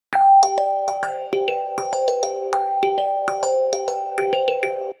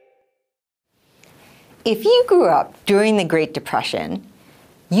If you grew up during the Great Depression,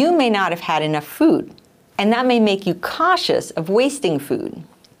 you may not have had enough food, and that may make you cautious of wasting food.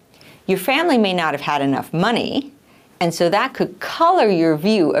 Your family may not have had enough money, and so that could color your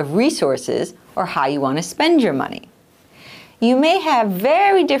view of resources or how you want to spend your money. You may have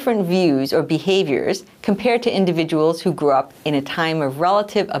very different views or behaviors compared to individuals who grew up in a time of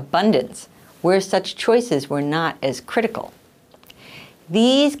relative abundance, where such choices were not as critical.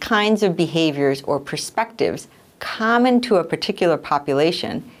 These kinds of behaviors or perspectives common to a particular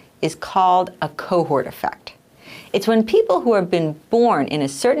population is called a cohort effect. It's when people who have been born in a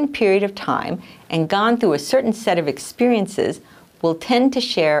certain period of time and gone through a certain set of experiences will tend to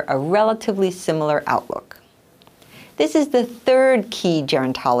share a relatively similar outlook. This is the third key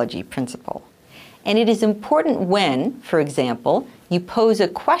gerontology principle, and it is important when, for example, you pose a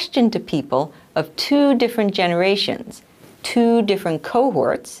question to people of two different generations, two different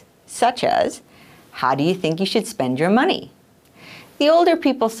cohorts, such as, how do you think you should spend your money? The older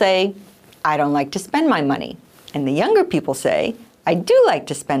people say, I don't like to spend my money. And the younger people say, I do like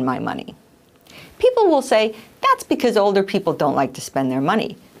to spend my money. People will say, that's because older people don't like to spend their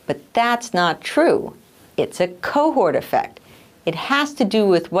money. But that's not true. It's a cohort effect. It has to do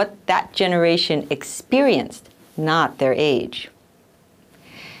with what that generation experienced, not their age.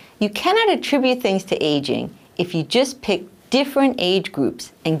 You cannot attribute things to aging if you just pick different age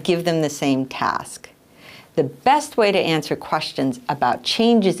groups and give them the same task. The best way to answer questions about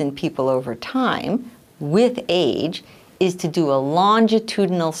changes in people over time with age is to do a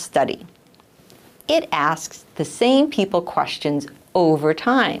longitudinal study. It asks the same people questions over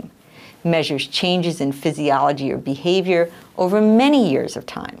time, measures changes in physiology or behavior over many years of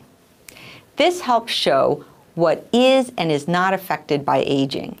time. This helps show what is and is not affected by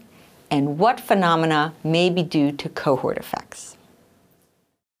aging, and what phenomena may be due to cohort effects.